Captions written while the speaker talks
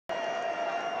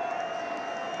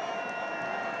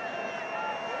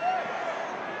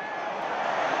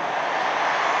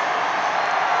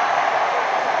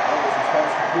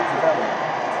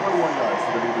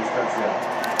A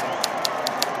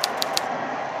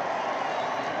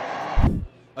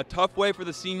tough way for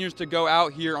the seniors to go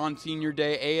out here on senior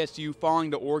day. ASU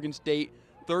falling to Oregon State,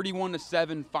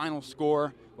 31-7 final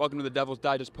score. Welcome to the Devil's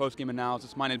Digest postgame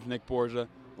analysis. My name is Nick Borgia.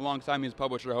 Alongside me is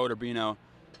publisher Hode Urbino.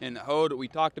 And Hode, we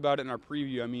talked about it in our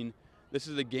preview. I mean, this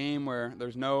is a game where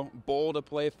there's no bowl to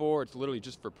play for. It's literally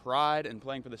just for pride and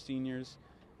playing for the seniors.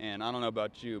 And I don't know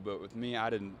about you, but with me, I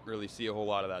didn't really see a whole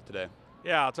lot of that today.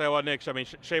 Yeah, I'll tell you what, Nick, I mean,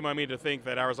 shame on me to think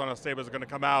that Arizona State was going to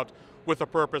come out with a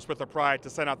purpose, with a pride,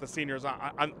 to send out the seniors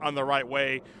on the right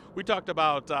way. We talked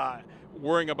about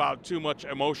worrying about too much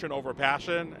emotion over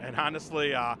passion, and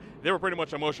honestly, they were pretty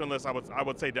much emotionless, I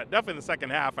would say, definitely in the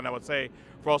second half, and I would say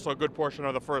for also a good portion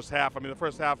of the first half. I mean, the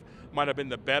first half might have been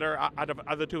the better out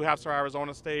of the two halves for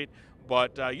Arizona State,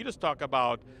 but you just talk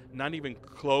about not even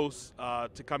close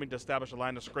to coming to establish a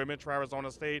line of scrimmage for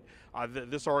Arizona State.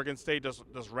 This Oregon State just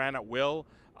ran at will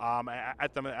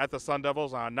at the Sun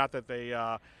Devils. Not that they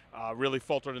really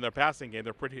faltered in their passing game;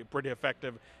 they're pretty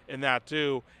effective in that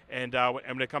too. And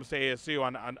when it comes to ASU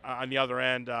on the other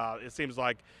end, it seems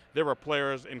like there were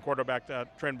players in quarterback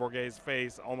Trent Bourguet's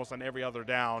face almost on every other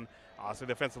down. So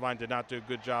the offensive line did not do a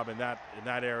good job in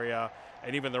that area.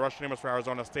 And even the rushing numbers for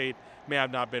Arizona State may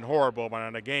have not been horrible, but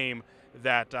in a game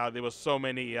that there was so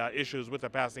many issues with the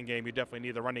passing game, you definitely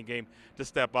need the running game to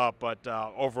step up. But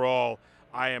overall,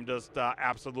 I am just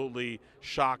absolutely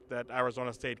shocked that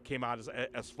Arizona State came out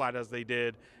as flat as they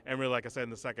did, and really, like I said, in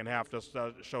the second half, just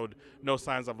showed no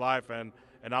signs of life. And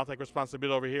I'll take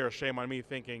responsibility over here. Shame on me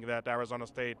thinking that Arizona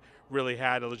State really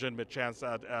had a legitimate chance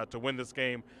to win this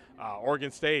game.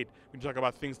 Oregon State, when you talk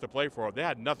about things to play for, they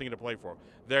had nothing to play for.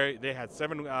 They had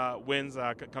 7 wins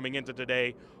coming into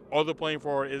today. All they're playing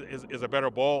for is a better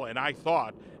bowl, and I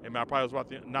thought, and I probably was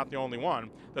not the only one,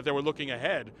 that they were looking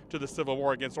ahead to the Civil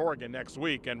War against Oregon next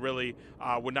week and really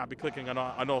would not be clicking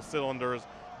on all cylinders,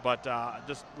 but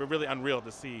just really unreal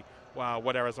to see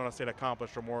what Arizona State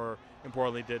accomplished, or more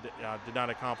importantly, did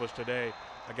not accomplish today.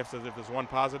 I guess if there's one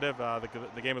positive,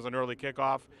 the game was an early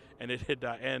kickoff, and it did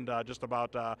end just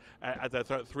about at the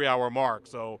 3-hour mark.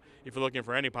 So if you're looking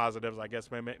for any positives, I guess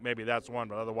maybe that's one.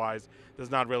 But otherwise, there's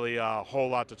not really a whole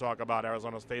lot to talk about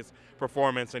Arizona State's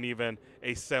performance in even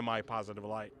a semi-positive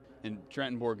light. And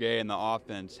Trenton Bourguet and the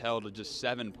offense held to just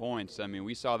 7 points. I mean,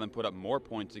 we saw them put up more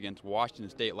points against Washington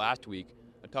State last week.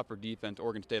 A tougher defense.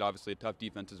 Oregon State, obviously, a tough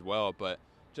defense as well, but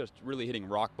just really hitting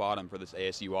rock bottom for this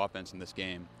ASU offense in this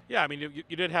game. Yeah, I mean,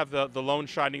 you did have the lone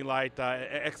shining light,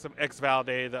 ex-Valde,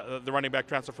 the running back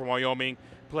transfer from Wyoming,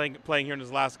 playing here in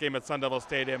his last game at Sun Devil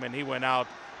Stadium, and he went out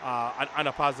on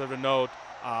a positive note.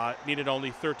 Needed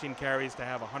only 13 carries to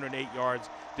have 108 yards.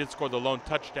 Did score the lone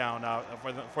touchdown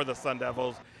for the Sun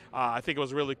Devils. I think it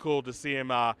was really cool to see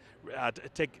him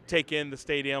take in the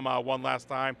stadium one last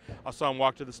time. I saw him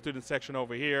walk to the student section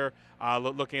over here,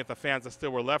 looking at the fans that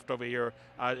still were left over here,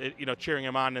 cheering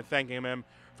him on and thanking him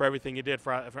for everything he did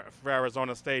for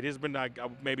Arizona State. He's been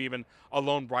maybe even a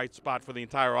lone bright spot for the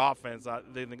entire offense,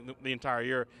 the entire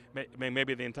year,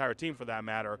 maybe the entire team for that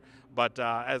matter. But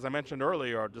as I mentioned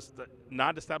earlier, just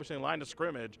not establishing a line of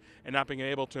scrimmage and not being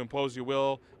able to impose your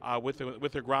will with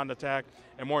your ground attack,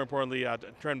 and more importantly,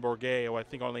 Trent Bourguet, who I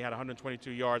think only had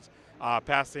 122 yards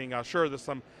passing. Sure, there's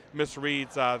some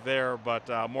misreads there,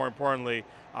 but more importantly,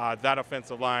 that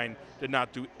offensive line did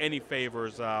not do any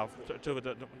favors to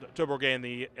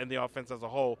Bourguet and the offense as a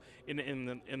whole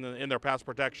in their pass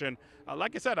protection.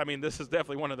 Like I said, I mean, this is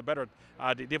definitely one of the better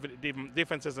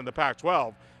defenses in the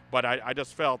Pac-12. But I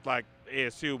just felt like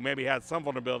ASU maybe had some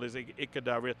vulnerabilities it could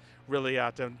really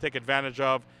to take advantage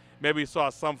of. Maybe we saw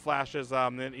some flashes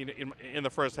in the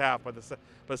first half, but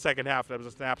the second half, that was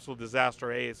just an absolute disaster.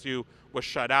 ASU was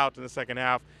shut out in the second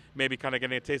half, maybe kind of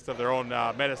getting a taste of their own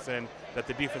medicine that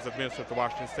the defense administered to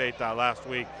Washington State last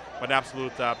week, but an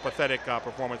absolute pathetic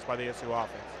performance by the ASU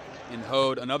offense. In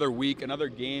Hode, another week, another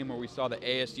game where we saw the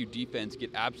ASU defense get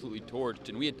absolutely torched.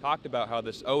 And we had talked about how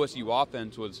this OSU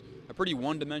offense was a pretty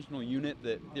one-dimensional unit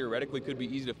that theoretically could be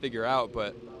easy to figure out,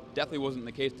 but definitely wasn't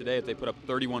the case today as they put up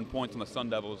 31 points on the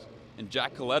Sun Devils. And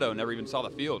Jack Coletto never even saw the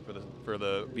field for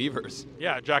the Beavers.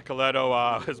 Yeah, Jack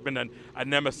Coletto has been a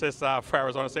nemesis for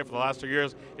Arizona State for the last 2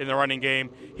 years in the running game.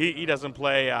 He doesn't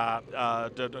play.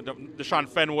 Deshaun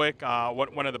Fenwick,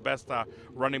 one of the best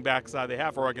running backs they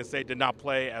have for Oregon State, did not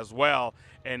play as well.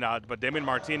 And but Damien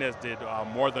Martinez did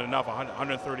more than enough,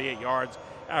 138 yards,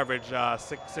 average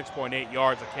 6.8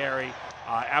 yards a carry.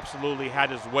 absolutely had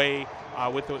his way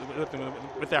with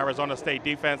the Arizona State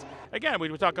defense. Again,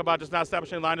 we talk about just not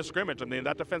establishing a line of scrimmage. I mean,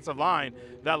 that defensive line,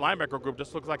 that linebacker group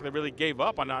just looks like they really gave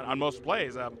up on most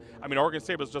plays. I mean, Oregon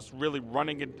State was just really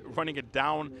running it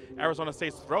down Arizona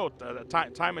State's throat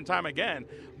time and time again.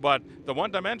 But the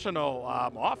one-dimensional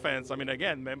offense, I mean,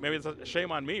 again, maybe it's a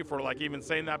shame on me for like even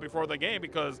saying that before the game,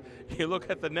 because you look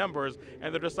at the numbers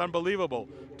and they're just unbelievable.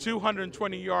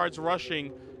 220 yards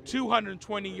rushing,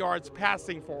 220 yards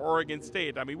passing for Oregon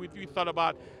State. I mean, we thought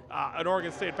about an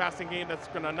Oregon State passing game that's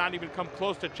going to not even come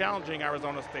close to challenging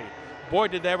Arizona State. Boy,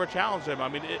 did they ever challenge them. I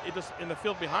mean, it just, in the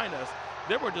field behind us,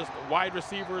 there were just wide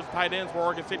receivers, tight ends for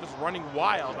Oregon State just running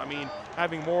wild. I mean,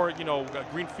 having more,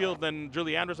 green field than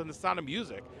Julie Anderson, The Sound of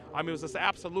Music. I mean, it was just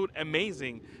absolute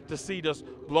amazing to see just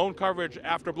blown coverage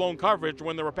after blown coverage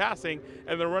when they were passing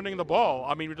and they're running the ball.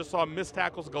 I mean, we just saw missed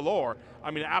tackles galore.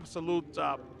 I mean, absolute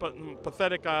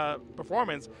pathetic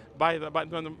performance by the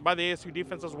ASU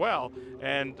defense as well.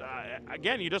 And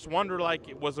again, you just wonder,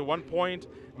 like, was it one point,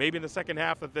 maybe in the second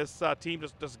half, that this team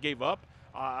just gave up?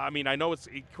 I mean, I know it's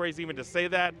crazy even to say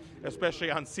that,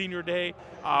 especially on senior day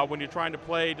when you're trying to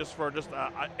play just for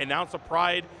an ounce of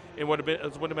pride. It would have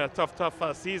been a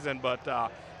tough season. But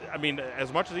I mean,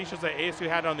 as much as issues that ASU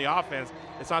had on the offense,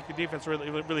 it's not the defense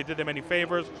really did them any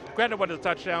favors. Granted, one of the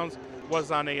touchdowns was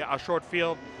on a short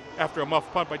field after a muff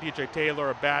punt by DJ Taylor,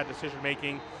 a bad decision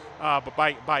making, but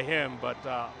by him. But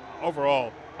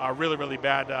overall, really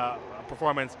bad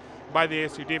performance by the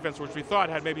ASU defense, which we thought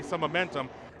had maybe some momentum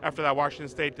after that Washington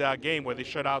State game where they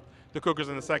shut out the Cougars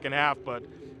in the second half. But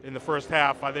in the first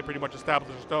half, they pretty much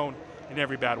established their stone in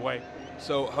every bad way.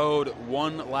 So, Hode,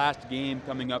 one last game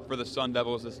coming up for the Sun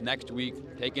Devils this next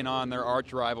week, taking on their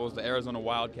arch rivals, the Arizona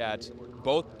Wildcats.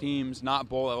 Both teams not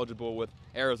bowl eligible, with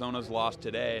Arizona's loss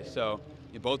today. So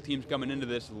both teams coming into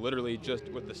this literally just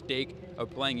with the stake of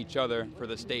playing each other for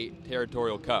the state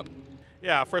territorial cup.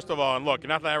 Yeah, first of all, and look,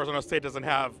 not that Arizona State doesn't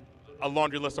have a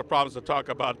laundry list of problems to talk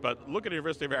about, but look at the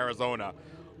University of Arizona.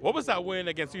 What was that win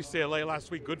against UCLA last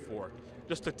week good for?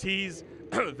 Just to tease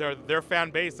their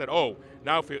fan base that, oh,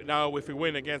 now if we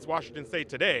win against Washington State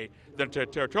today, then the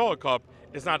Territorial Cup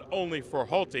is not only for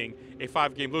halting a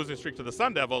 5-game losing streak to the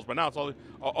Sun Devils, but now it's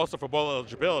also for bowl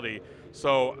eligibility.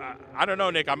 So I don't know,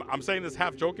 Nick. I'm saying this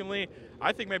half jokingly.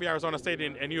 I think maybe Arizona State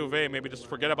and U of A maybe just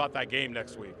forget about that game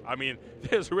next week. I mean,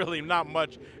 there's really not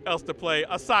much else to play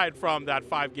aside from that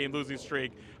 5-game losing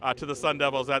streak to the Sun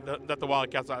Devils that the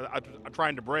Wildcats are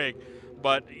trying to break.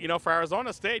 But for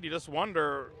Arizona State, you just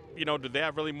wonder, do they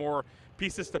have really more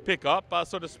pieces to pick up,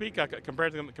 so to speak,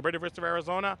 compared to the University of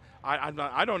Arizona?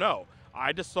 I don't know.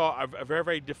 I just saw a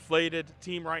very deflated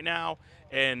team right now,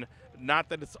 and not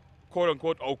that it's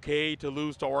quote-unquote okay to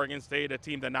lose to Oregon State, a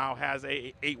team that now has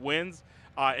 8 wins,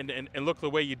 and look the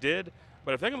way you did.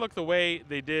 But if they can look the way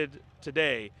they did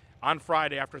today, on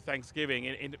Friday after Thanksgiving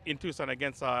in Tucson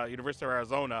against University of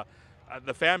Arizona,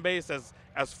 the fan base,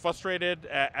 as frustrated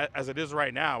as it is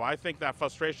right now, I think that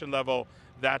frustration level,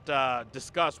 that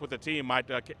disgust with the team might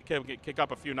kick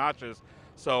up a few notches.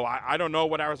 So I don't know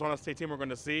what Arizona State team we're going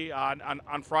to see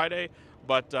on Friday,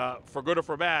 but for good or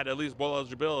for bad, at least bowl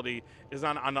eligibility is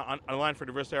on the line for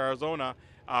the University of Arizona.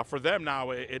 For them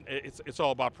now, it's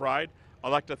all about pride. I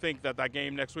like to think that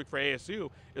game next week for ASU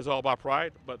is all about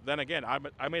pride, but then again,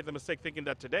 I made the mistake thinking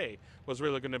that today was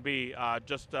really going to be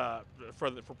just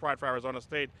for pride for Arizona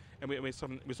State, and we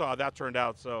saw how that turned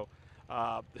out. So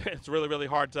it's really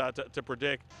hard to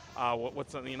predict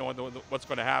what's going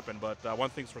to happen. But one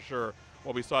thing's for sure,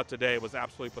 what we saw today was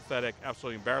absolutely pathetic,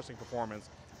 absolutely embarrassing performance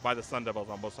by the Sun Devils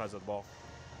on both sides of the ball.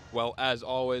 Well, as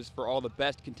always, for all the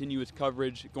best continuous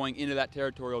coverage going into that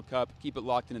Territorial Cup, keep it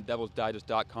locked in at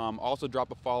DevilsDigest.com. Also drop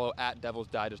a follow at Devils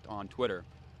Digest on Twitter.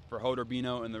 For Hode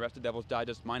Urbino and the rest of Devils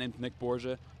Digest, my name's Nick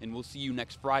Borgia, and we'll see you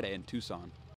next Friday in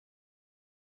Tucson.